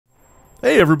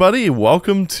Hey everybody,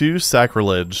 welcome to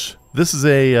Sacrilege. This is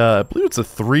I believe it's a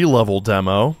 3-level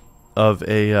demo of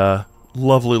a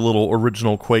lovely little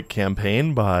original Quake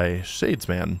campaign by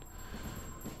Shadesman.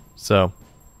 So,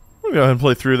 we're going to go ahead and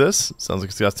play through this. Sounds like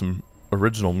it's got some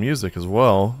original music as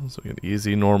well. So we got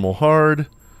easy, normal, hard.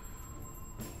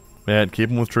 Man,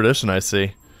 keeping with tradition, I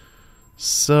see.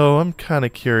 So, I'm kind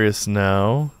of curious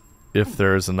now if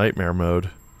there's a nightmare mode.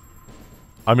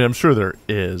 I mean, I'm sure there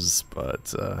is,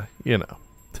 but, you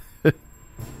know.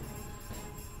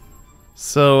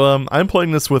 So, I'm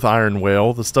playing this with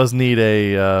Ironwail. This does need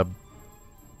a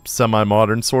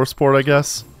semi-modern source port, I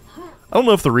guess. I don't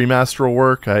know if the remaster will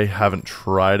work. I haven't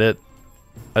tried it.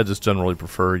 I just generally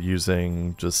prefer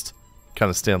using just kind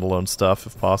of standalone stuff,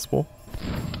 if possible.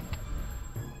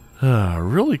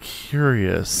 Really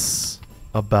curious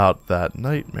about that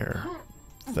nightmare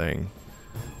thing.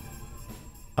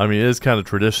 I mean, it is kind of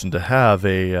tradition to have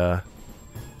a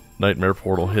nightmare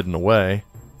portal hidden away.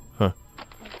 Huh.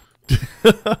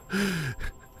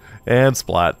 And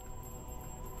splat.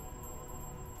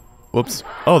 Whoops.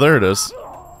 Oh, there it is.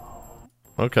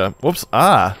 Okay. Whoops.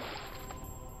 Ah!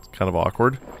 It's kind of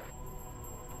awkward.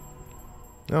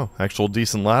 Oh, actual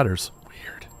decent ladders.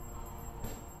 Weird.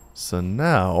 So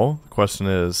now, the question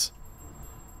is...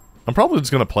 I'm probably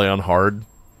just going to play on hard,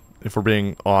 if we're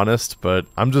being honest, but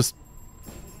I'm just...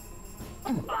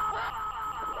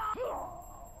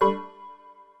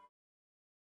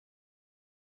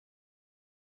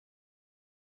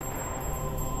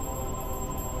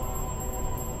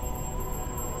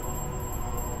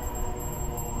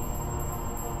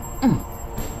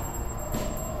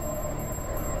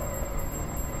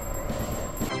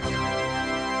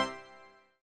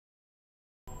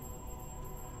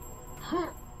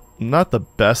 Not the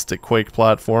best at Quake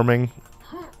platforming.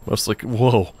 Mostly,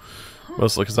 whoa.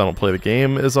 Mostly because I don't play the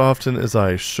game as often as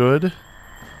I should.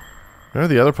 Or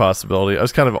the other possibility, I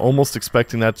was kind of almost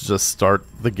expecting that to just start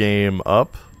the game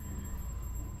up.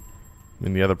 I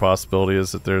mean, the other possibility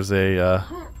is that there's a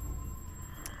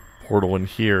portal in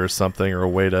here or something, or a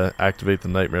way to activate the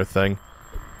nightmare thing.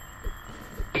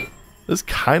 This is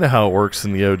kind of how it works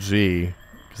in the OG.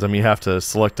 Because, I mean, you have to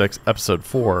select episode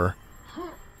 4.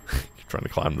 Trying to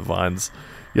climb the vines.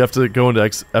 You have to go into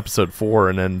episode 4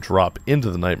 and then drop into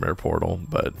the nightmare portal,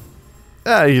 but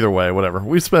either way, whatever.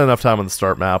 We spent enough time on the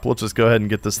start map. Let's just go ahead and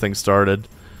get this thing started.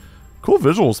 Cool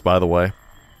visuals, by the way.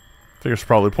 Figure I should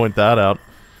probably point that out.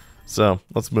 So,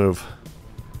 let's move.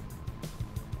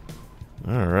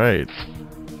 Alright.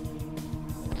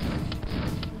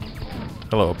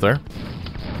 Hello up there.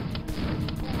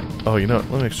 Oh, you know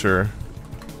what? Let me make sure.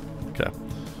 Okay.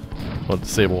 I'll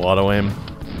disable auto aim.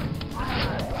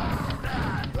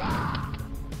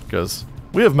 Because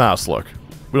we have mouse look.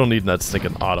 We don't need that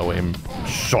stinking auto-aim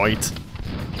shite.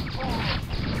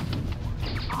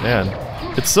 Man,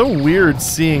 it's so weird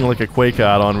seeing like a Quake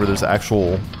add-on where there's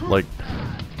actual, like,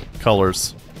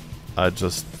 colors. I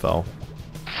just fell.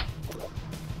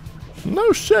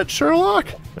 No shit, Sherlock!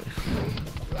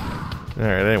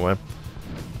 Alright, anyway.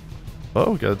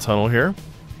 Oh, we got a tunnel here.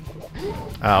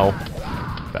 Ow.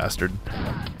 Bastard.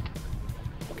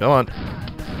 Come on.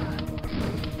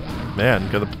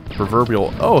 Man, got a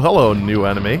proverbial... Oh, hello, new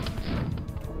enemy.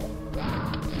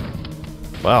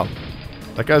 Wow.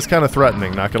 That guy's kind of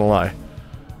threatening, not gonna lie.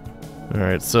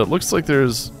 Alright, so it looks like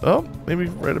there's... Oh, maybe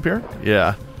right up here?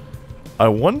 Yeah. I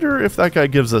wonder if that guy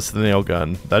gives us the nail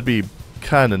gun. That'd be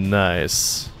kind of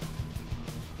nice.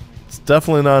 It's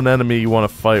definitely not an enemy you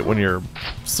want to fight when you're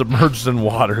submerged in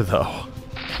water, though.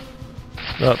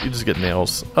 Oh, you just get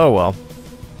nails. Oh, well.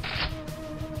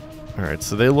 Alright,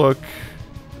 so they look...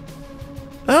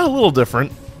 a little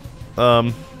different.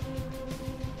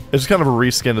 It's kind of a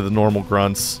reskin of the normal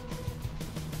grunts.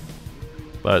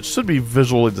 But it should be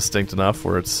visually distinct enough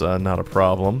where it's not a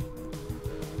problem.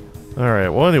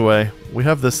 Alright, well anyway, we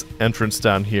have this entrance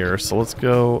down here, so let's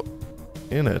go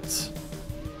in it.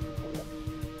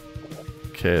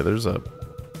 Okay, there's a...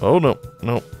 Oh, no,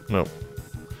 no, no.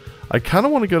 I kind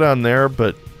of want to go down there,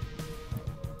 but...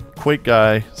 Quake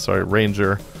guy, sorry,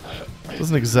 Ranger...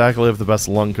 doesn't exactly have the best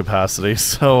lung capacity,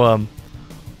 so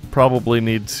probably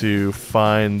need to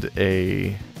find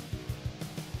a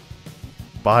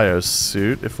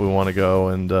biosuit if we want to go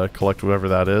and collect whatever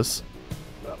that is.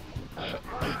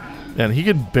 And he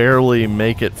can barely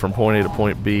make it from point A to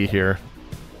point B here.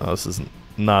 Oh, this is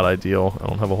not ideal. I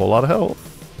don't have a whole lot of health.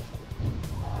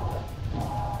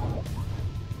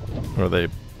 Or are they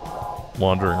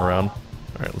wandering around?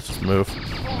 Alright, let's just move.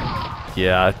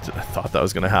 Yeah, I thought that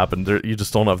was going to happen. You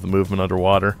just don't have the movement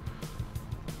underwater.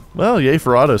 Well, yay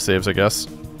for autosaves, I guess.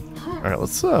 Alright,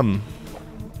 let's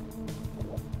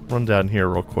run down here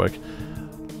real quick.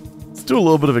 Let's do a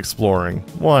little bit of exploring.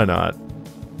 Why not?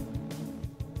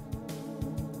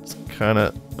 It's kind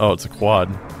of... Oh, it's a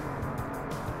quad.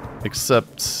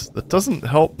 Except that doesn't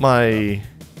help my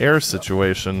air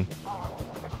situation.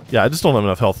 Yeah, I just don't have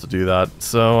enough health to do that.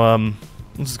 So, I'm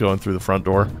just going through the front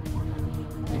door.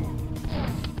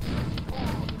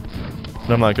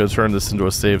 And I'm not going to turn this into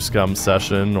a save scum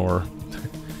session or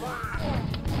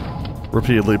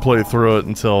repeatedly play through it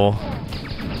until...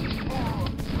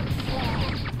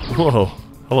 Whoa,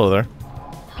 hello there.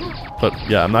 But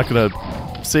yeah, I'm not going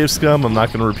to save scum, I'm not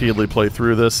going to repeatedly play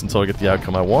through this until I get the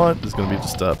outcome I want. It's going to be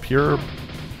just a pure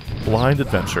blind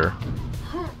adventure.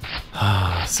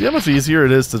 See how much easier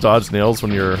it is to dodge nails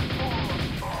when you're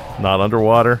not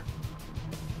underwater?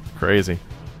 Crazy.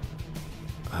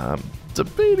 I'm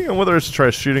debating on whether I should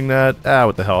try shooting that. Ah,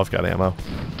 what the hell, I've got ammo.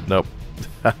 Nope.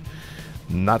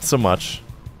 Not so much.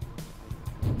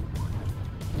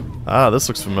 Ah, this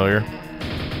looks familiar.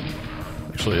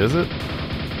 Actually, is it?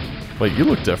 Wait, you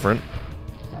look different.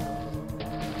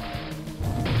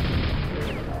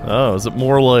 Oh, is it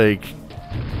more like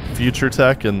future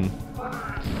tech and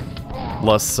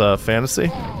less fantasy?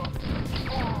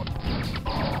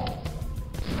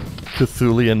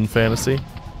 Cthulhian fantasy?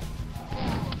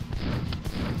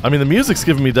 I mean, the music's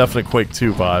giving me definite Quake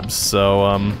 2 vibes,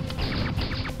 so,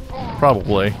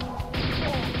 probably.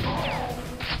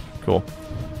 Cool.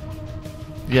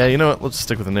 Yeah, you know what? Let's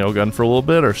stick with the nail gun for a little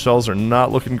bit. Our shells are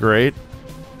not looking great.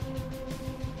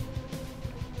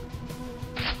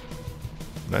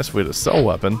 Nice way to sell a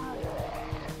weapon.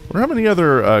 Wonder how many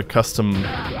other custom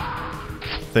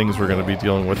things we're going to be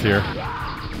dealing with here.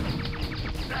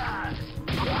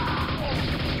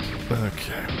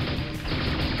 Okay.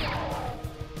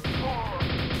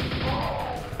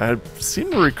 I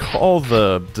seem to recall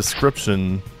the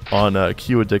description on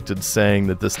Q Addicted saying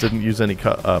that this didn't use any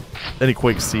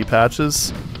Quake C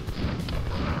patches.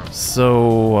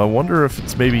 So I wonder if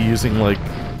it's maybe using like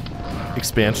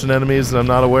expansion enemies that I'm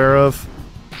not aware of.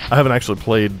 I haven't actually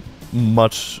played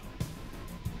much.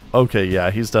 Okay,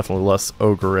 yeah, he's definitely less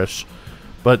ogre-ish.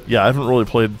 But yeah, I haven't really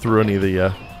played through any of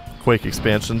the Quake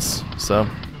expansions, so...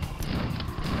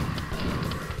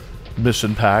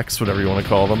 Mission packs, whatever you want to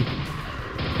call them.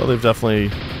 Well, they've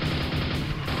definitely...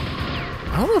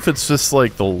 I don't know if it's just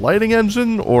like the lighting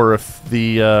engine, or if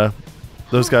the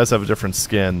those guys have a different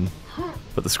skin.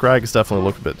 But the Scrags definitely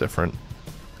look a bit different.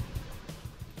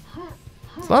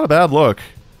 It's not a bad look.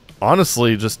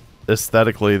 Honestly, just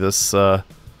aesthetically, this, I'm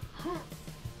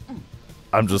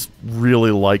just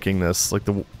really liking this. Like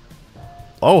the...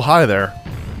 Oh, hi there.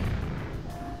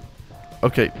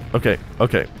 Okay, okay,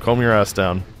 okay. Calm your ass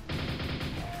down.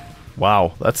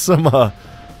 Wow, that's some,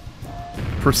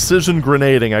 precision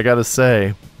grenading, I gotta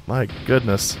say. My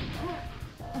goodness.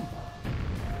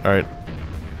 Alright.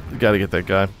 Gotta get that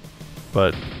guy.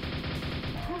 But...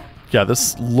 yeah,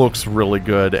 this looks really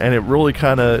good, and it really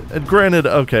kind of... And granted,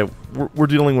 okay, we're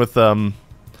dealing with,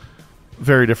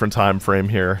 very different time frame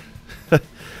here.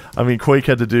 I mean, Quake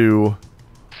had to do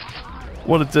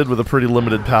what it did with a pretty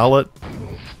limited palette.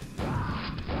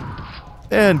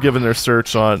 And given their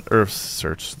search on...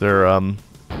 their,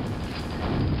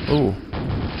 ooh.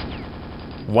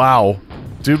 Wow.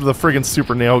 Dude with a friggin'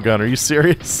 super nail gun, are you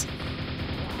serious?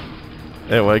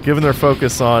 Anyway, given their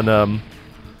focus on,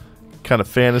 kind of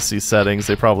fantasy settings,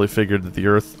 they probably figured that the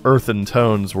earthen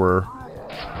tones were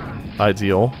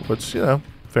ideal, which, you know,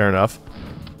 fair enough.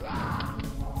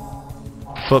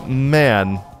 But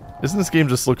man, isn't this game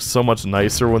just look so much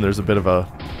nicer when there's a bit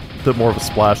more of a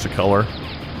splash of color?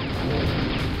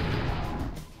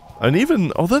 And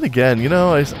even, oh, then again, you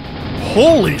know,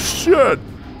 holy shit!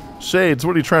 Shades,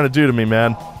 what are you trying to do to me,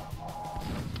 man?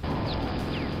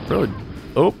 Really?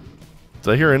 Oh,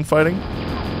 did I hear infighting?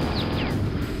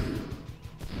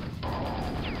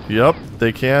 Yep,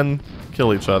 they can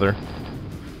kill each other.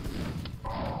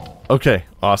 Okay,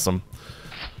 awesome.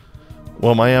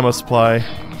 Well, my ammo supply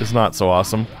is not so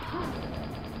awesome.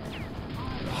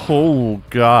 Oh,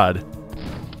 God.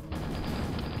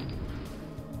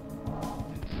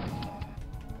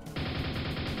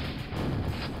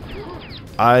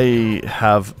 I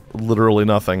have literally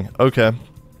nothing. Okay,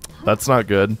 that's not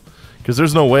good. Because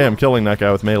there's no way I'm killing that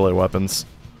guy with melee weapons.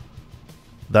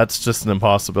 That's just an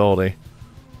impossibility.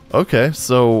 Okay,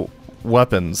 so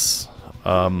weapons.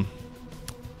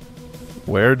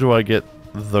 Where do I get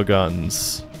the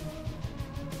guns?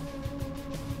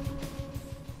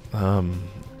 Come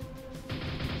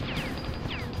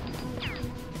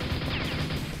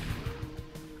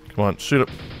on, shoot it.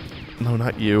 No,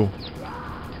 not you.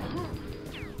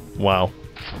 Wow.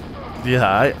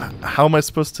 Yeah, how am I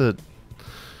supposed to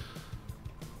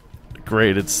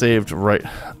Great, it's saved right...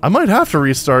 I might have to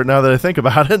restart now that I think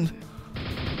about it.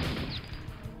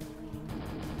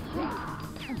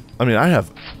 I mean, I have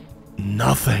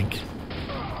nothing.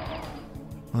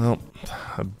 Well,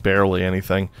 barely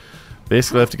anything.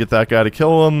 Basically, I have to get that guy to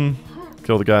kill him,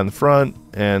 kill the guy in the front,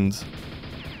 and...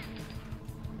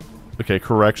 Okay,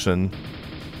 correction.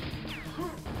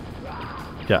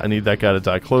 Yeah, I need that guy to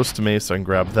die close to me so I can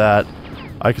grab that.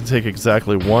 I can take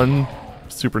exactly 1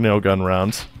 super nail gun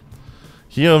round.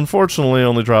 He unfortunately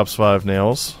only drops 5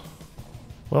 nails.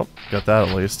 Well, got that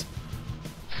at least.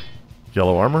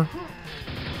 Yellow armor.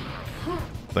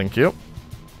 Thank you.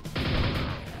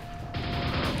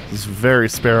 He's very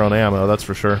spare on ammo, that's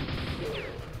for sure.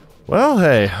 Well,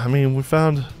 hey, I mean, we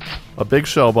found a big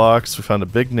shell box, we found a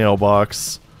big nail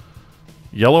box,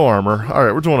 yellow armor.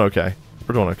 Alright, we're doing okay.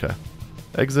 We're doing okay.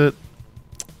 Exit.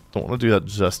 Don't want to do that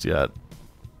just yet.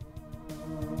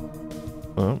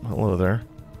 Oh, hello there.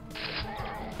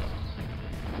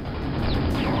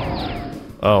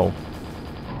 Oh.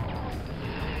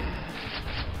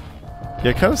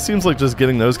 Yeah, it kind of seems like just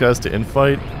getting those guys to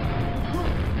infight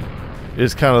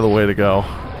is kind of the way to go.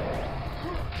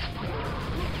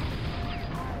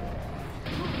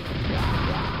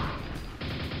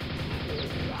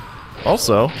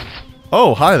 Also,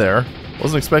 oh, hi there.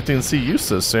 Wasn't expecting to see you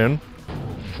so soon.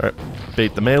 Alright,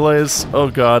 bait the melees. Oh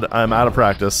god, I'm out of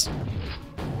practice.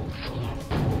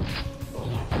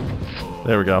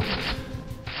 There we go.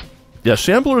 Yeah,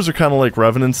 Shamblers are kind of like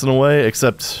Revenants in a way,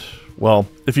 except, well,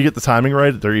 if you get the timing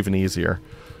right, they're even easier.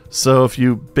 So if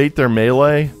you bait their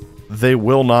melee, they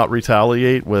will not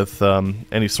retaliate with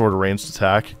any sort of ranged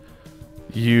attack.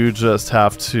 You just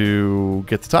have to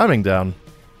get the timing down.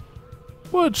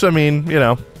 Which, I mean, you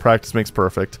know, practice makes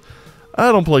perfect.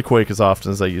 I don't play Quake as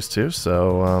often as I used to,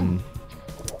 so,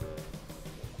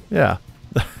 yeah.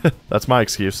 That's my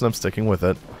excuse, and I'm sticking with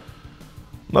it.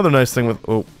 Another nice thing with...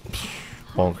 Oh,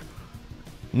 bonk.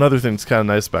 Another thing that's kind of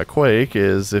nice about Quake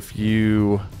is if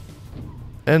you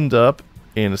end up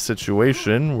in a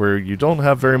situation where you don't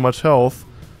have very much health,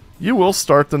 you will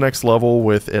start the next level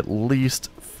with at least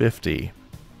 50.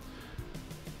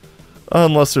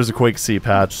 Unless there's a Quake C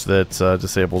patch that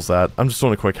disables that. I'm just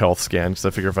doing a quick health scan because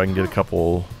I figure if I can get a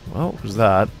couple... Well, there's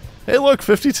that. Hey look,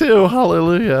 52!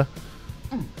 Hallelujah!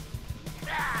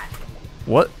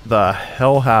 What the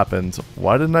hell happened?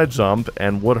 Why didn't I jump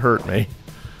and what hurt me?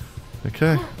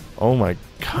 Okay. Oh my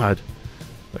god.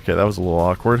 Okay, that was a little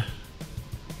awkward.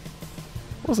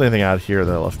 Wasn't anything out here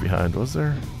that I left behind, was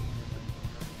there?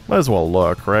 Might as well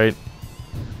look, right?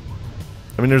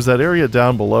 I mean, there's that area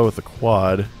down below with the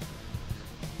quad.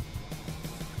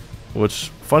 Which,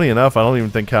 funny enough, I don't even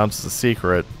think counts as a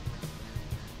secret.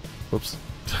 Whoops.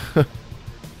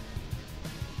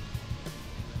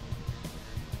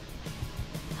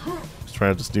 Just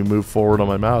trying to just do move forward on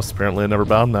my mouse. Apparently I never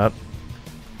bound that.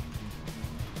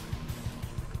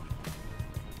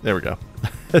 There we go.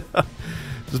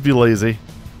 Just be lazy.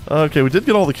 Okay, we did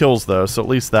get all the kills though, so at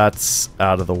least that's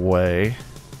out of the way.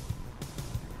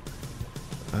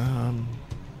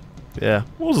 Yeah,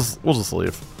 we'll just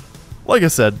leave. Like I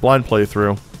said, blind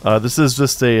playthrough. This is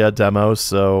just a demo,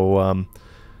 so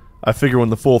I figure when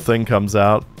the full thing comes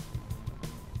out,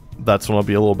 that's when I'll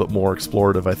be a little bit more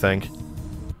explorative, I think.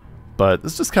 But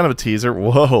it's just kind of a teaser.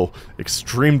 Whoa,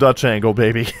 extreme Dutch angle,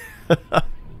 baby.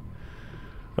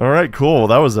 Alright, cool.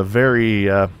 That was a very,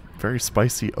 very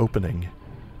spicy opening.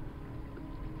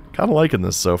 Kind of liking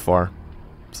this so far.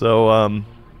 So,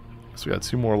 so we got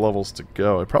 2 more levels to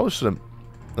go. I probably should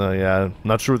have... yeah,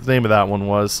 not sure what the name of that one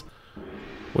was.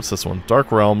 What's this one?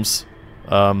 Dark Realms.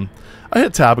 I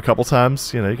hit tab a couple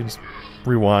times. You know, you can just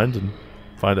rewind and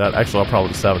find out. Actually, I'll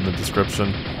probably just have it in the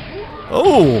description.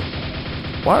 Oh!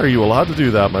 Why are you allowed to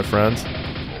do that, my friend?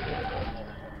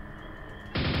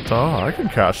 Oh, I can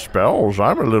cast spells.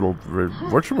 I'm a little...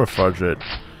 whatchamafudget.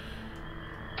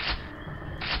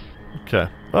 Okay.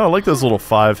 Oh, I like those little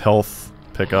 5 health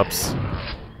pickups.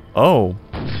 Oh.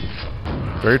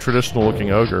 Very traditional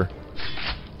looking ogre.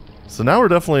 So now we're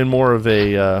definitely in more of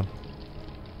a,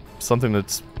 something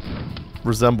that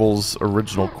resembles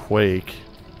original Quake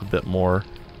a bit more.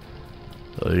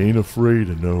 I ain't afraid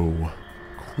of no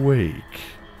Quake.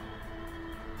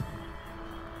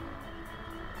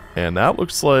 And that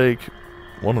looks like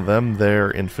one of them there,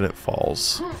 Infinite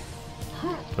Falls.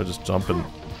 I just jump and...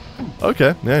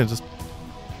 Okay, yeah, just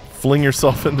fling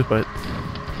yourself into it.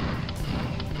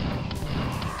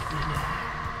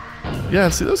 Yeah,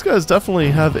 see, those guys definitely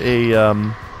have a,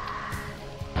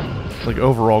 like,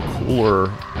 overall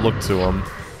cooler look to them.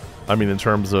 I mean, in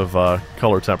terms of,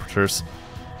 color temperatures.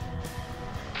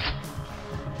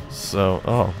 So,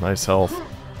 oh, nice health.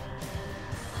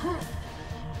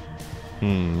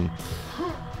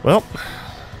 Well,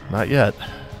 not yet.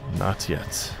 Not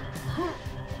yet.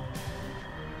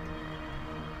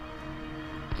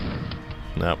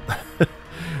 No.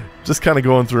 Just kind of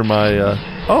going through my,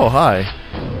 oh, hi.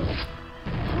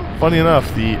 Funny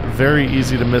enough, the very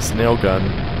easy to miss nail gun.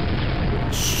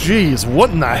 Jeez, what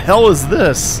in the hell is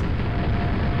this?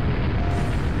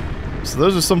 So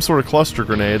those are some sort of cluster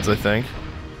grenades, I think.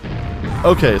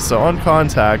 Okay, so on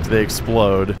contact, they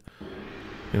explode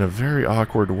in a very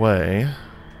awkward way.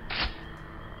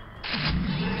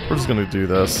 We're just gonna do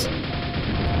this.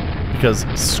 Because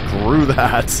screw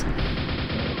that.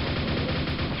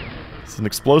 It's an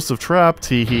explosive trap,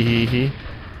 tee-hee-hee-hee.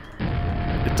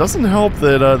 It doesn't help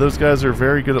that those guys are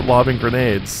very good at lobbing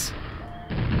grenades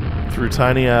through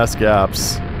tiny-ass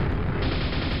gaps.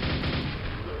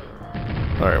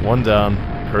 Alright, one down.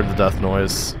 Heard the death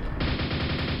noise.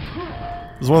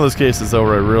 This is one of those cases, though,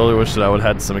 where I really wish that I would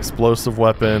have had some explosive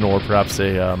weapon or perhaps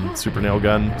a super nail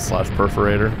gun /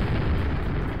 perforator.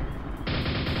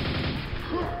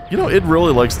 You know, it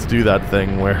really likes to do that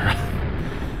thing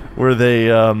where they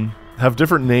have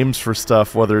different names for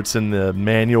stuff, whether it's in the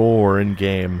manual or in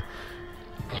game.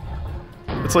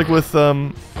 It's like with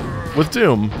Doom,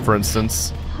 for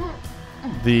instance.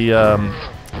 The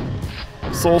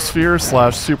Soul Sphere /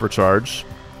 Supercharge.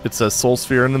 It says Soul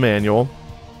Sphere in the manual.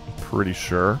 Pretty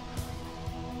sure.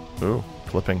 Ooh,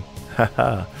 clipping.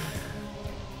 Haha.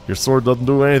 Your sword doesn't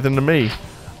do anything to me.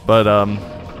 But,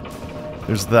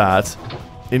 there's that.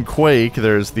 In Quake,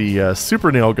 there's the super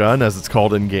nail gun, as it's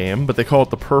called in-game, but they call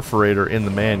it the perforator in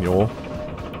the manual.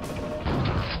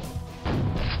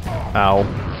 Ow.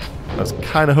 I was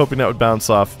kind of hoping that would bounce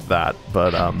off that,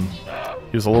 but,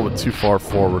 he was a little bit too far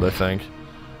forward, I think.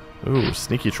 Ooh,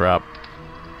 sneaky trap.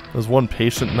 There's one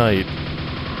patient knight.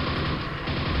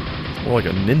 More like a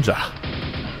ninja.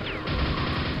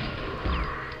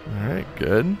 Alright,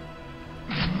 good.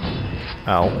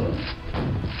 Ow.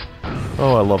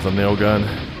 Oh, I love the nail gun.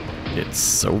 It's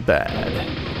so bad.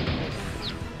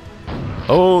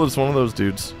 Oh, it's one of those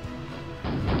dudes.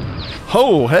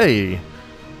 Oh, hey!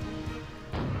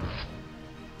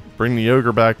 Bring the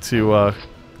ogre back to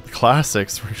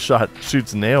classics where he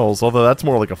shoots nails, although that's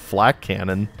more like a flak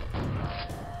cannon.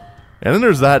 And then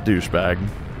there's that douchebag.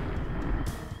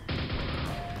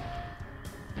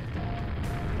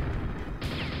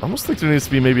 I almost think there needs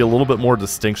to be maybe a little bit more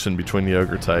distinction between the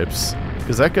ogre types.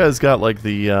 Because that guy's got like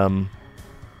the, kind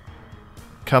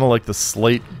of like the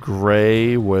slate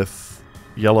gray with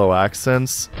yellow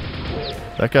accents.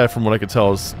 That guy, from what I could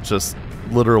tell, is just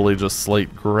literally just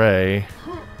slate gray.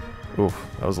 Ooh,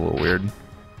 that was a little weird.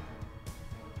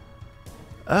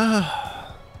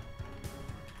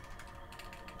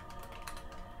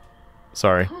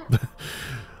 Sorry.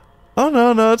 Oh,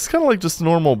 no, it's kind of like just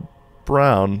normal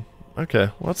brown. Okay,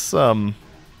 let's,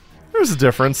 there's a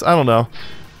difference. I don't know.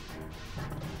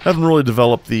 Haven't really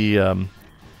developed the,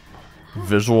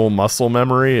 visual muscle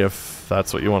memory, if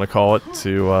that's what you want to call it,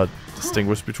 to,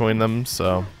 distinguish between them,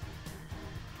 so...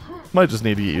 Might just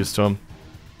need to get used to them.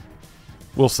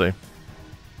 We'll see.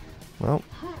 Well,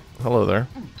 hello there.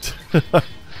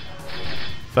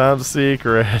 Found a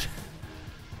secret.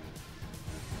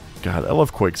 God, I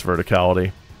love Quake's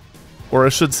verticality. Or I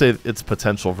should say its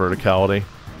potential verticality.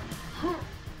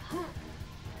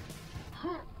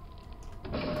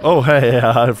 Oh, hey,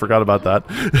 I forgot about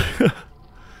that.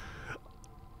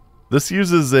 This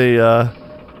uses a,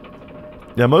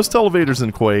 yeah, most elevators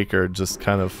in Quake are just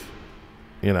kind of,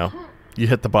 you know, you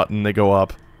hit the button, they go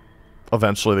up.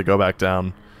 Eventually they go back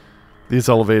down. These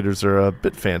elevators are a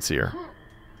bit fancier.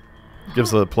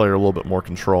 Gives the player a little bit more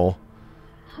control.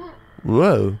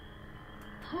 Whoa.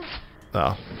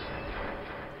 Oh.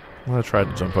 I'm gonna try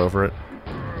to jump over it.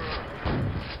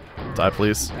 Die,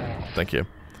 please. Thank you.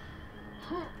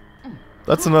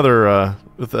 That's another,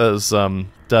 with those,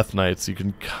 Death Knights, you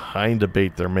can kinda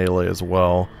bait their melee as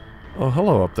well. Oh,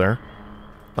 hello up there.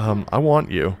 I want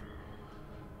you.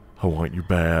 I want you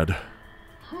bad.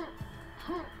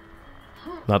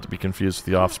 Not to be confused with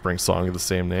the Offspring song of the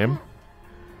same name.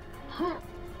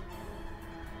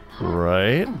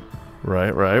 Right.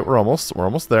 We're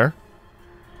almost there.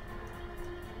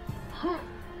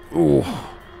 Ooh.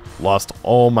 Lost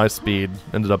all my speed.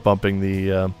 Ended up bumping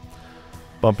the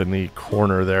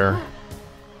corner there.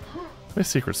 How many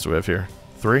secrets do we have here?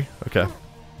 3? Okay.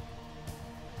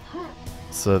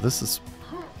 So this is...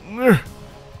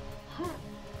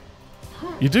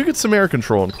 You do get some air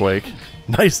control in Quake.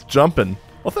 Nice jumping.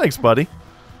 Well, thanks, buddy.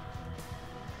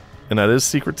 And that is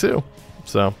secret 2.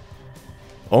 So,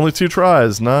 only 2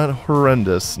 tries. Not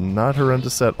horrendous. Not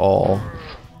horrendous at all.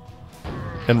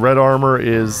 And red armor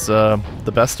is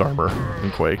the best armor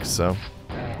in Quake, so...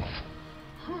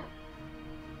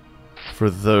 For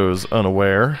those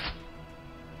unaware.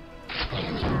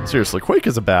 Seriously, Quake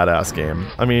is a badass game.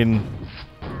 I mean...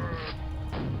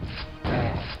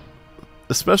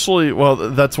 Especially, well,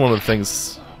 that's one of the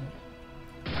things...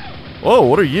 Whoa,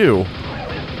 what are you?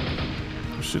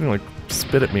 You're shooting like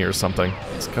spit at me or something.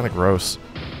 It's kind of gross.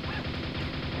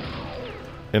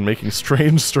 And making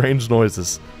strange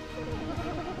noises.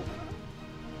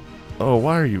 Oh,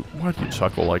 why do you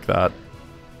chuckle like that?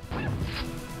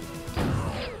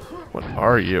 What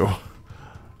are you?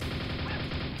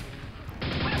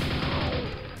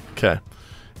 Okay.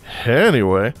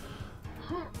 Anyway,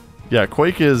 yeah,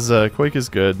 Quake is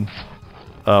good.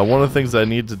 One of the things I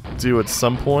need to do at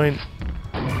some point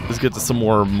is get to some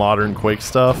more modern Quake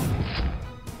stuff.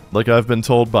 Like I've been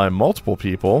told by multiple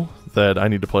people that I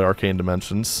need to play Arcane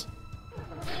Dimensions.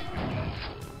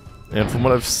 And from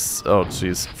what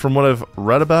from what I've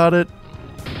read about it,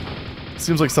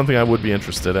 seems like something I would be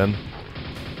interested in.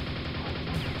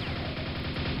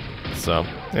 So,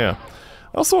 yeah.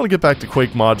 I also want to get back to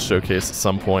Quake Mod Showcase at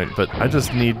some point, but I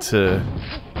just need to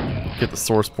get the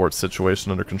source port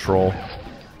situation under control.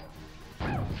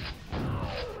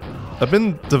 I've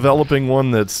been developing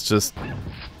one that's just,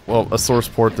 well, a source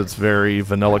port that's very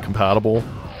vanilla compatible.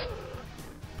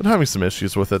 Been having some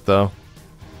issues with it, though.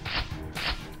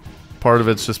 Part of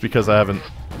it's just because I haven't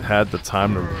had the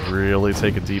time to really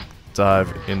take a deep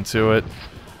dive into it.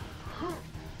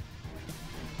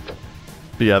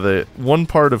 But yeah, the one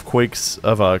part of Quake's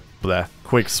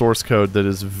Quake source code that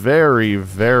is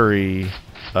very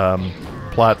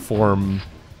platform.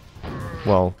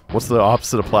 Well, what's the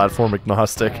opposite of platform?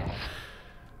 Agnostic.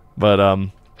 But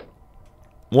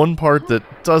one part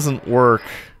that doesn't work.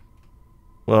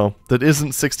 Well, that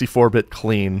isn't 64-bit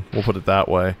clean. We'll put it that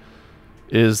way.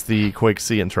 Is the Quake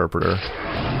C interpreter.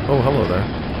 Oh, hello there.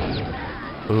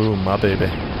 Ooh, my baby.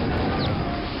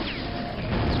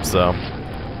 So,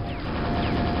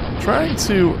 trying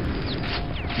to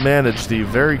manage the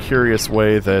very curious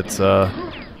way that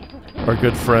our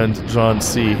good friend John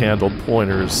C. handled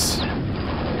pointers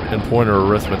and pointer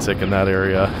arithmetic in that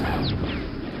area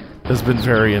has been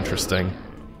very interesting.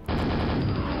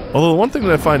 Although the one thing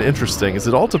that I find interesting is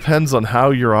it all depends on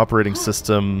how your operating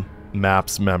system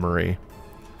maps memory.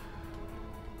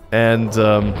 And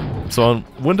so on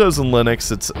Windows and Linux,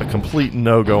 it's a complete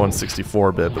no-go on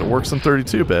 64-bit, but it works on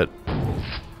 32-bit.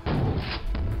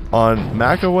 On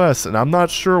Mac OS, and I'm not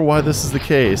sure why this is the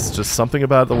case, just something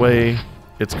about the way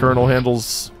its kernel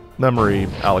handles memory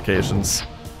allocations.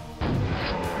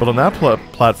 But on that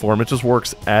platform, it just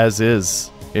works as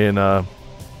is in on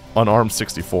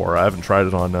ARM64. I haven't tried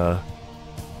it on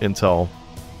Intel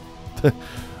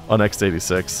on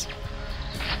x86.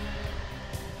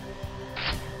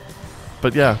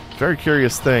 But yeah, very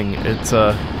curious thing. It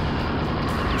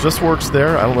just works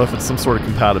there. I don't know if it's some sort of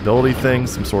compatibility thing,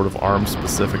 some sort of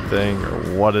ARM-specific thing,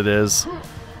 or what it is.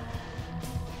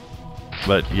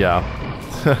 But yeah.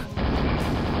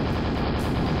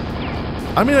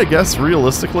 I mean, I guess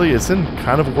realistically, it's in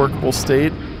kind of a workable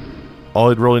state.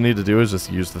 All I'd really need to do is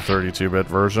just use the 32-bit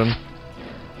version.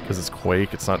 Because it's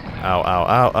Quake, it's not ow, ow,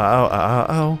 ow, ow, ow,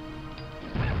 ow.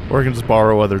 Or I can just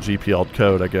borrow other GPL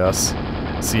code, I guess.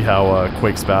 See how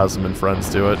Quake Spasm and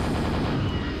friends do it.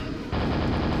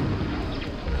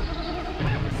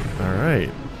 Alright.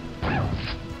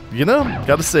 You know,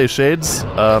 gotta say, Shades,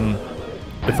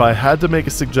 if I had to make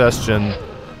a suggestion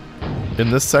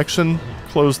in this section,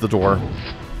 close the door.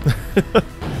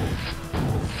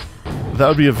 That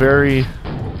would be a very...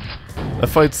 That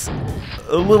fight's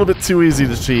a little bit too easy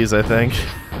to cheese, I think.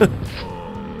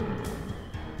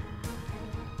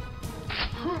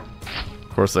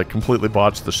 Of course, I completely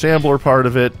botched the Shambler part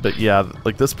of it, but yeah,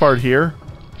 like this part here.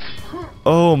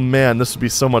 Oh man, this would be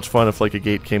so much fun if like a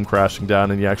gate came crashing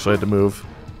down and you actually had to move.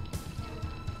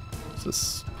 Is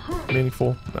this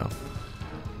meaningful? No.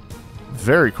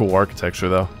 Very cool architecture,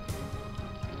 though.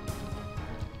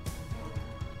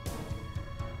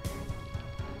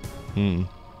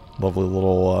 Lovely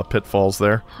little pitfalls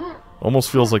there. Almost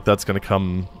feels like that's going to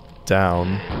come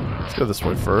down. Let's go this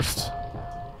way first.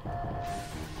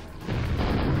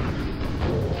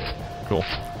 Cool.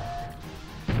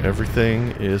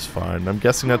 Everything is fine. I'm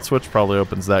guessing that switch probably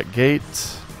opens that gate.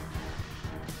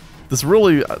 This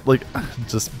really, like,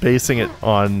 just basing it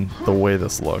on the way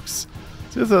this looks.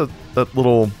 See that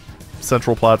little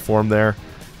central platform there?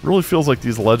 It really feels like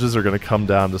these ledges are going to come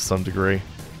down to some degree.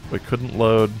 Wait, couldn't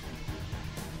load.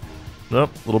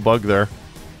 Nope, little bug there.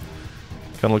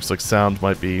 Kind of looks like sound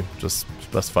might be just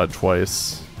specified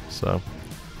twice. So,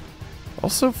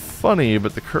 also funny,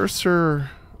 but the cursor...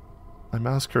 My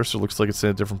mouse cursor looks like it's in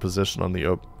a different position on the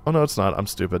oh no, it's not. I'm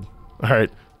stupid. Alright.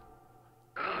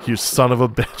 You son of a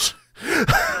bitch.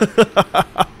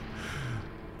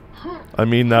 I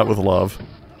mean that with love.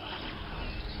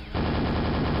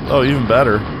 Oh, even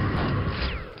better.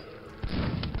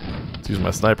 Let's use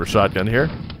my sniper shotgun here.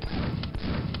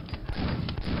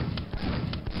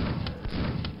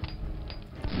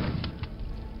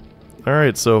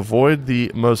 Alright, so avoid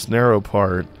the most narrow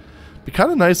part. Be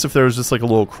kind of nice if there was just like a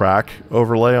little cracked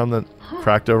overlay on the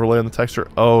texture.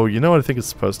 Oh, you know what I think is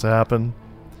supposed to happen?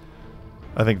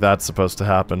 I think that's supposed to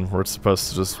happen, where it's supposed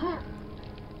to just... You're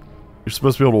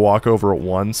supposed to be able to walk over it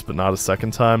once, but not a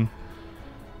second time.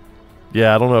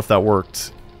 Yeah, I don't know if that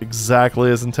worked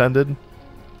exactly as intended.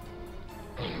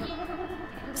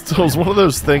 So it was one of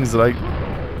those things that I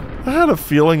had a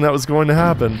feeling that was going to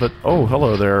happen, but... Oh,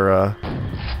 hello there,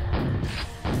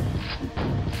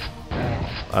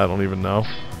 I don't even know.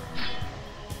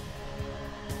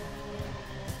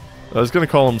 I was going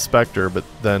to call him Spectre, but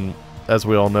then, as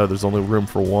we all know, there's only room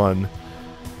for one.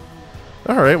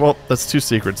 Alright, well, that's 2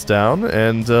 secrets down,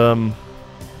 and,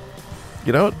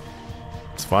 you know what?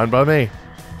 It's fine by me.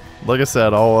 Like I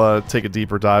said, I'll take a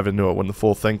deeper dive into it when the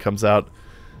full thing comes out.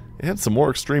 And some more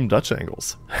extreme Dutch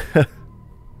angles.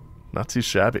 Not too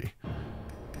shabby.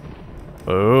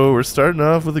 Oh, we're starting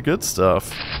off with the good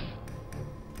stuff.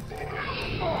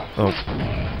 Oh.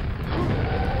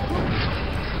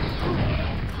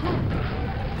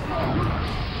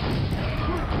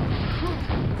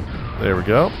 There we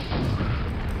go.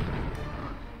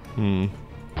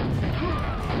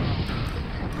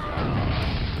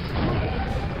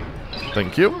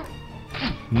 Thank you.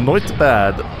 Not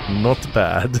bad. Not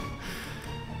bad.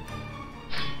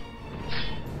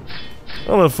 I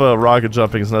don't know if rocket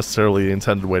jumping is necessarily the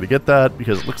intended way to get that,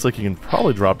 because it looks like you can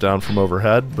probably drop down from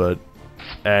overhead, but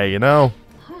hey, you know,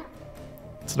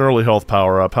 it's an early health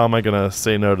power-up. How am I gonna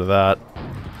say no to that?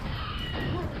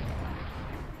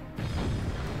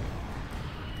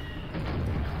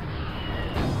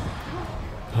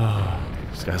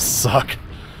 These guys suck.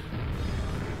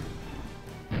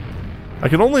 I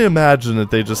can only imagine that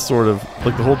they just sort of,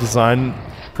 like, the whole design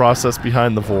process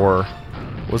behind the Vor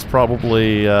was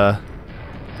probably,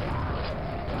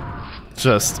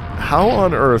 just, how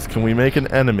on earth can we make an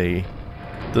enemy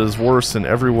that is worse in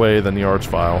every way than the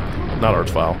Archvile? Not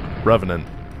Archvile, Revenant.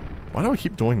 Why do I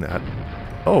keep doing that?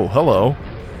 Oh, hello.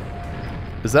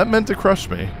 Is that meant to crush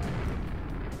me?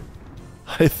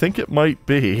 I think it might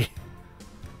be.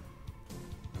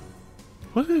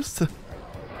 What is the...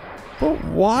 But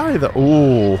why the...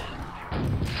 Ooh.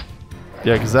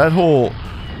 Yeah, because that whole...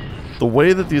 The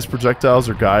way that these projectiles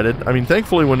are guided... I mean,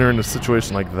 thankfully when they're in a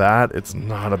situation like that, it's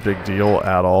not a big deal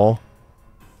at all.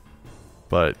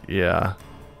 But, yeah.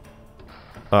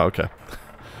 Oh, okay.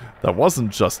 That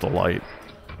wasn't just a light.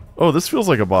 Oh, this feels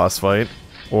like a boss fight.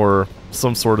 Or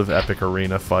some sort of epic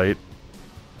arena fight.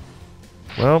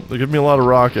 Well, they give me a lot of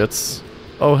rockets.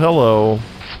 Oh, hello.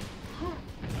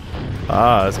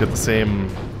 Ah, it's got the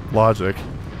same logic.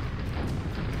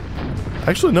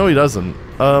 Actually, no, he doesn't.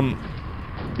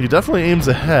 He definitely aims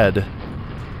ahead.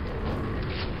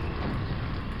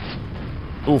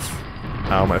 Oof.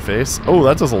 Ow, my face. Oh,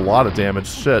 that does a lot of damage.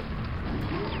 Shit.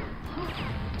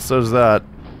 So does that.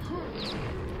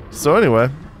 So anyway,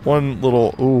 one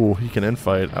little... Ooh, he can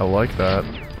infight. I like that.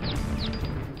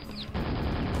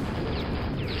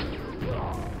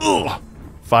 Ugh!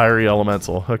 Fiery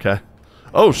elemental. Okay.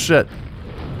 Oh, shit.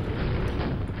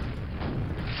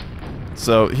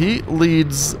 So, he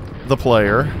leads the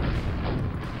player.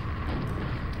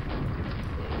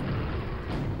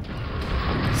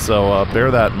 So,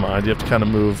 bear that in mind. You have to kind of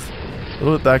move a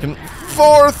little bit back and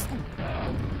forth!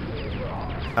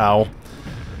 Ow.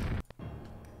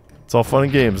 It's all fun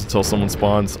and games until someone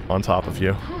spawns on top of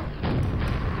you.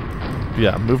 But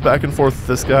yeah, move back and forth with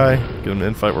this guy. Get him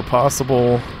to infight where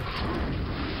possible.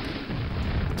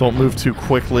 Don't move too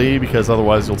quickly, because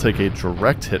otherwise you'll take a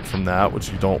direct hit from that,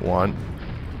 which you don't want.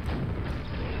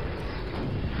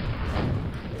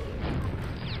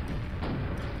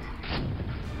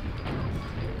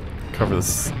 Cover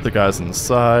the guys on the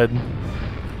side.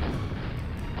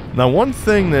 Now, one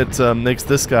thing that makes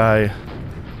this guy...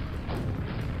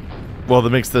 Well,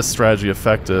 that makes this strategy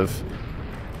effective...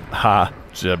 Ha,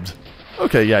 jibbed.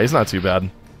 Okay, yeah, he's not too bad.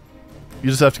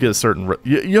 You just have to get a certain...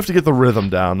 You have to get the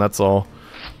rhythm down, that's all.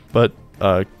 But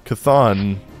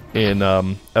Chthon in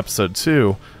episode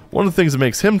 2, one of the things that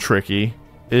makes him tricky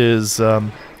is...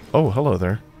 oh, hello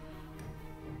there.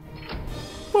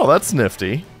 Well, that's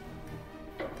nifty.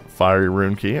 Fiery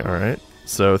rune key, alright.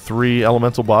 So 3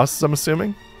 elemental bosses, I'm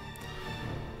assuming?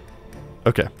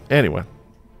 Okay, anyway.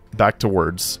 Back to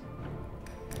words.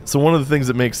 So one of the things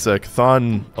that makes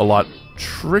Chthon a lot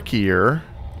trickier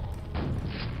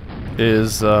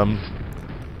is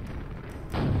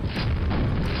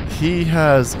he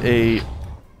has a,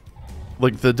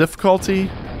 like, the difficulty,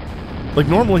 like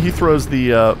normally he throws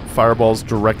the fireballs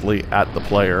directly at the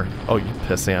player. Oh, you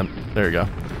pissant. There you go.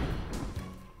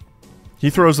 He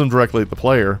throws them directly at the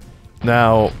player.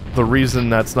 Now, the reason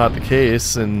that's not the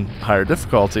case in higher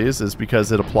difficulties is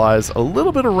because it applies a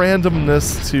little bit of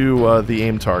randomness to the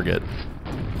aim target.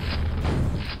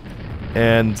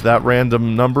 And that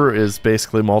random number is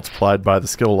basically multiplied by the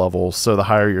skill level. So the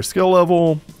higher your skill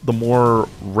level, the more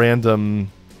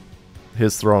random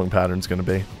his throwing pattern's going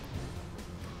to be.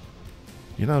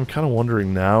 You know, I'm kind of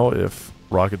wondering now if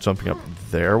rocket jumping up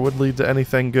there would lead to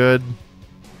anything good.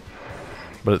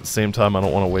 But at the same time, I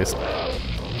don't want to waste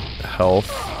health.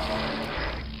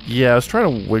 Yeah, I was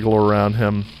trying to wiggle around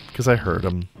him because I heard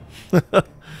him.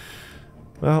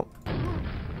 Well,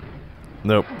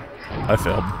 nope. I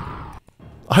failed.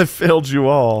 I failed you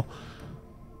all.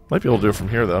 Might be able to do it from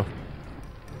here, though.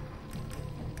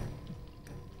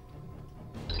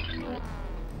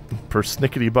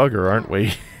 Persnickety bugger, aren't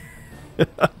we?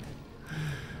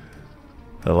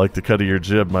 I like the cut of your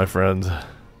jib, my friend.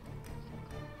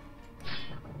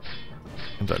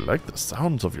 And I like the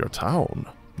sounds of your town,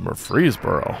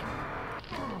 Murfreesboro.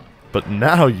 But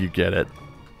now you get it.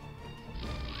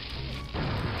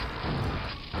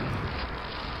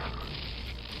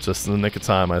 Just in the nick of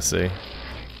time, I see.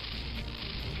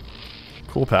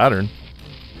 Cool pattern.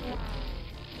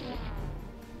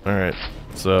 Alright,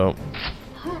 so...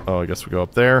 oh, I guess we go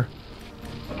up there.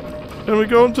 And we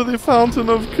go into the Fountain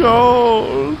of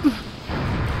Gold!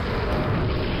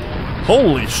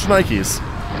 Holy shnikes!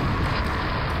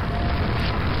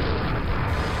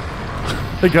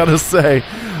 I gotta say,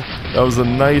 that was a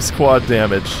nice quad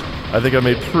damage. I think I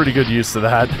made pretty good use of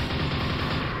that.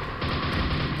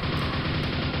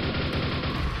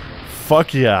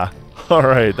 Fuck yeah.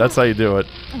 Alright, that's how you do it.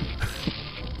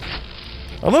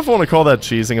 I don't know if I want to call that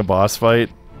cheesing a boss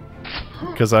fight.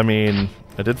 Because, I mean,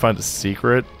 I did find a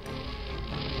secret.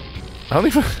 I don't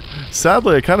even...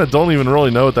 sadly, I kind of don't even really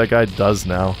know what that guy does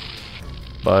now.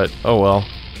 But, oh well.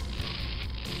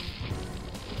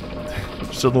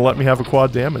 Shouldn't let me have a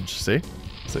quad damage, see?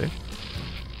 See?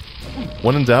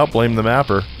 When in doubt, blame the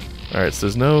mapper. Alright, so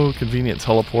there's no convenient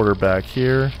teleporter back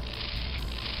here.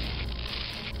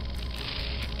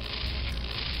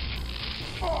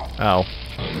 Ow.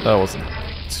 That wasn't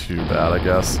too bad, I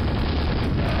guess.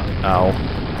 Ow.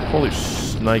 Holy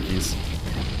shnikes.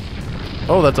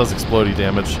 Oh, that does explodey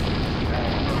damage.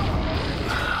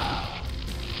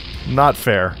 Not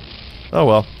fair. Oh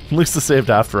well. At least it saved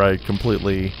after I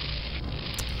completely...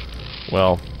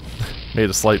 well, made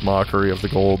a slight mockery of the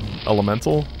gold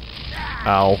elemental.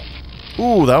 Ow.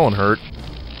 Ooh, that one hurt.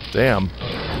 Damn.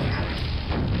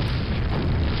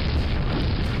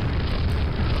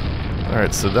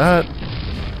 Alright, so that...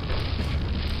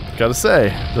 gotta say,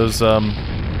 those,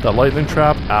 that lightning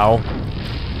trap, ow,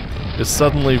 is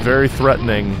suddenly very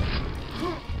threatening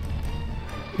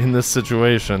in this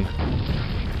situation.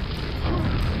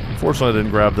 Unfortunately, I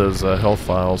didn't grab those, health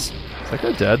files. Is that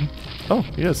guy dead? Oh,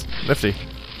 he is. Nifty.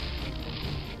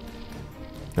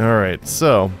 Alright,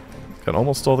 so, got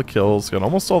almost all the kills, got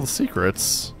almost all the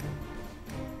secrets.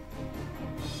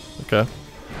 Okay.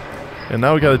 And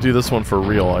now we gotta do this one for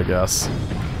real, I guess.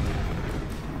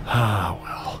 Ah,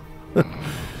 well.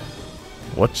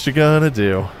 What you gonna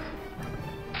do?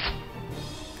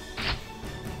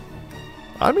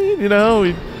 I mean, you know,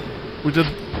 we did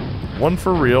one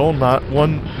for real,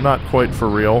 not quite for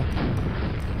real.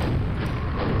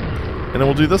 And then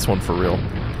we'll do this one for real.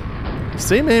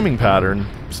 Same aiming pattern,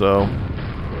 so...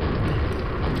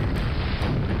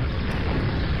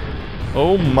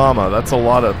 oh mama, that's a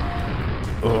lot of...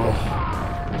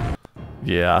 ugh.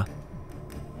 Yeah.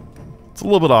 It's a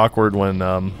little bit awkward when,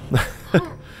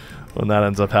 when that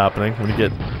ends up happening, when you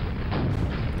get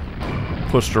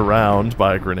pushed around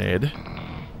by a grenade.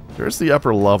 Here's the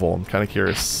upper level, I'm kind of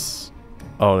curious.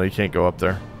 Oh, no, you can't go up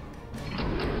there.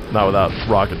 Not without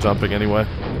rocket jumping, anyway.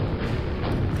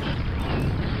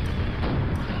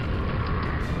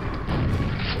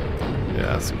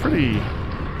 Yeah, it's pretty...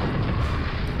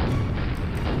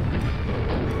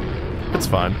 it's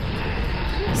fine.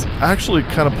 It actually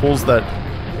kind of pulls that...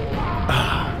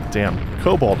 damn.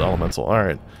 Cobalt elemental.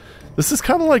 Alright. This is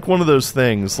kind of like one of those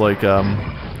things, like, oh,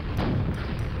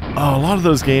 a lot of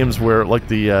those games where, like,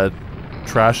 the,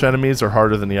 trash enemies are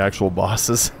harder than the actual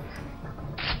bosses.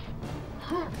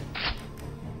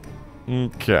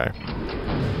 Okay.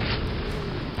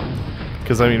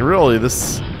 Because, I mean, really,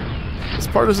 this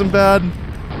part isn't bad.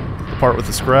 The part with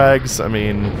the scrags, I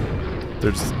mean,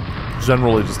 there's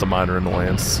generally just a minor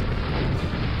annoyance.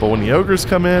 But when the ogres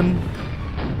come in,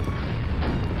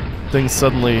 things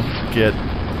suddenly get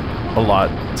a lot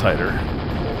tighter.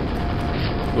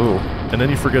 Ooh, and then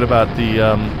you forget about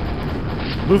the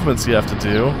movements you have to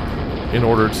do in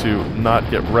order to not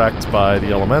get wrecked by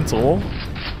the elemental,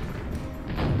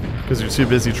 because you're too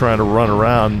busy trying to run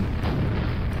around.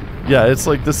 Yeah, it's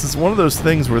like this is one of those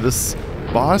things where this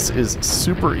boss is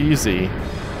super easy.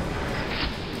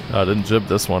 I didn't jib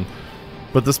this one.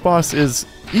 But this boss is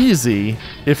easy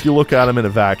if you look at him in a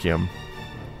vacuum.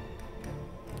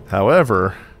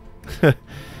 However,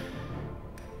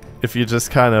 if you just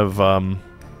kind of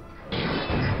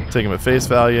take him at face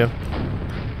value,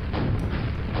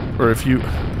 or if you...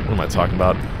 what am I talking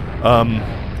about?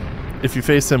 If you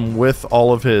face him with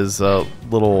all of his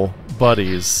little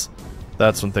buddies,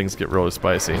 that's when things get really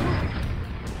spicy.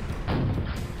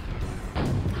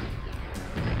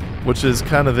 Which is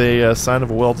kind of a sign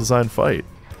of a well-designed fight.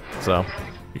 So,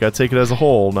 you gotta take it as a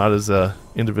whole, not as a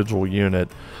individual unit.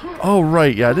 Oh,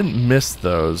 right, yeah, I didn't miss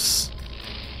those.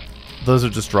 Those are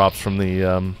just drops from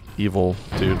the evil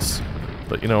dudes.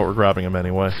 But you know what, we're grabbing them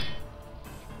anyway.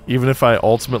 Even if I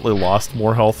ultimately lost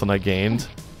more health than I gained,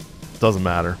 doesn't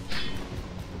matter.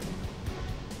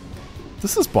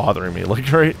 This is bothering me,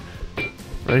 like right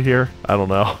here. I don't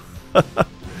know.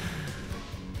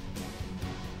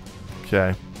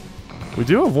 Okay. We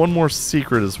do have one more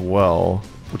secret as well,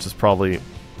 which is probably...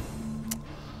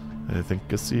 I think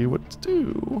I see what to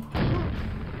do.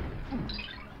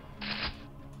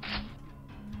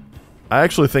 I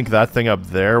actually think that thing up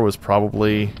there was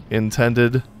probably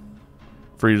intended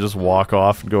for you to just walk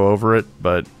off and go over it,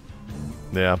 but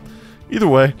yeah. Either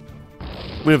way,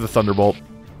 we have the Thunderbolt.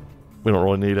 We don't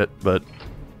really need it, but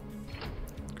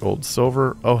gold,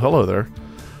 silver. Oh, hello there.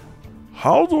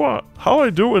 How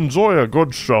I do enjoy a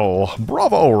good show.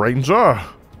 Bravo, Ranger.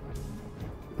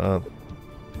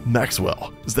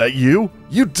 Maxwell, is that you?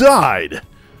 You died.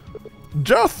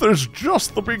 Death is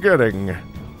just the beginning.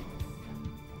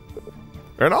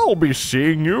 And I'll be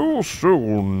seeing you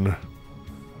soon.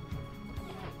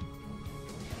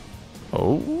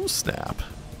 Oh, snap.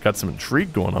 Got some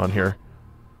intrigue going on here.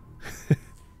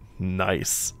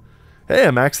 Nice. Hey, I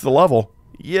maxed the level.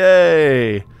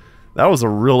 Yay! That was a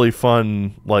really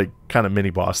fun, like, kind of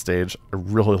mini-boss stage. I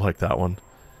really like that one.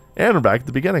 And we're back at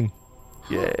the beginning.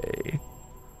 Yay.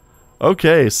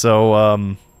 Okay,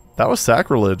 so, that was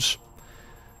Sacrilege.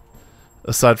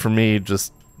 Aside from me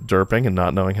just derping and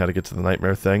not knowing how to get to the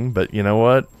nightmare thing, but you know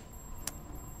what?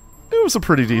 It was a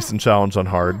pretty decent challenge on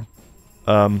hard.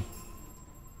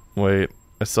 Wait,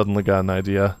 I suddenly got an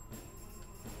idea.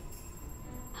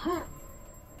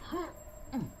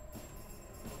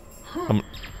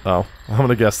 I'm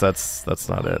gonna guess that's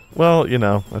not it. Well, you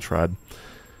know, I tried.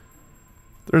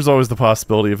 There's always the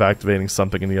possibility of activating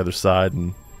something on the other side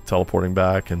and teleporting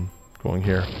back and going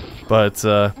here. But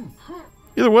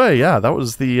either way, yeah, that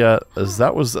was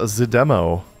the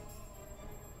demo,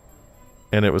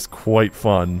 and it was quite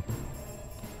fun.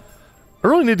 I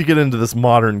really need to get into this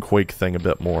modern Quake thing a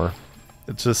bit more.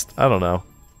 It's just, I don't know.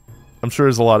 I'm sure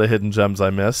there's a lot of hidden gems I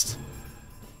missed.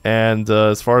 And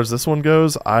as far as this one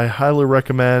goes, I highly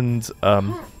recommend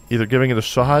either giving it a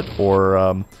shot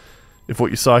or if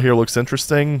what you saw here looks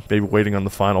interesting, maybe waiting on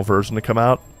the final version to come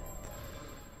out.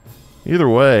 Either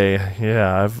way,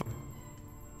 yeah, I've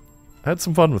had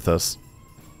some fun with this.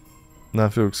 Now,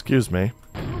 if you'll excuse me,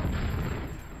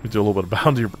 we do a little bit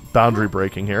of boundary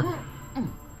breaking here.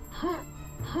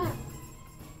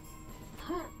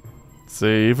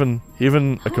 See, even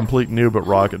a complete noob at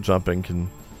rocket jumping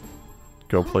can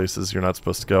go places you're not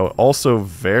supposed to go. Also,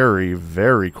 very,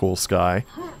 very cool sky.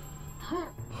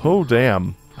 Oh,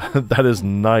 damn. That is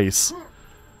nice.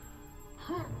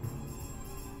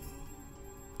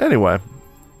 Anyway,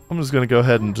 I'm just going to go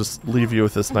ahead and just leave you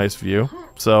with this nice view.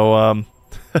 So,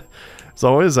 as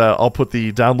always, I'll put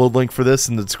the download link for this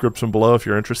in the description below if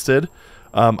you're interested.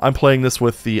 I'm playing this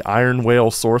with the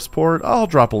Ironwail source port. I'll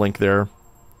drop a link there.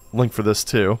 Link for this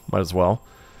too, might as well.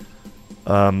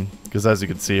 Because as you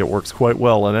can see, it works quite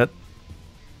well in it.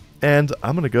 And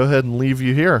I'm going to go ahead and leave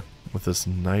you here with this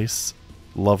nice,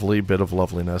 lovely bit of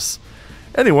loveliness.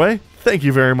 Anyway, thank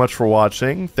you very much for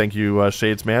watching. Thank you,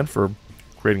 Shadesman, for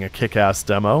creating a kick-ass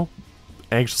demo.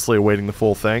 Anxiously awaiting the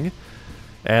full thing.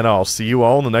 And I'll see you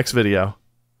all in the next video.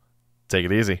 Take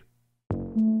it easy.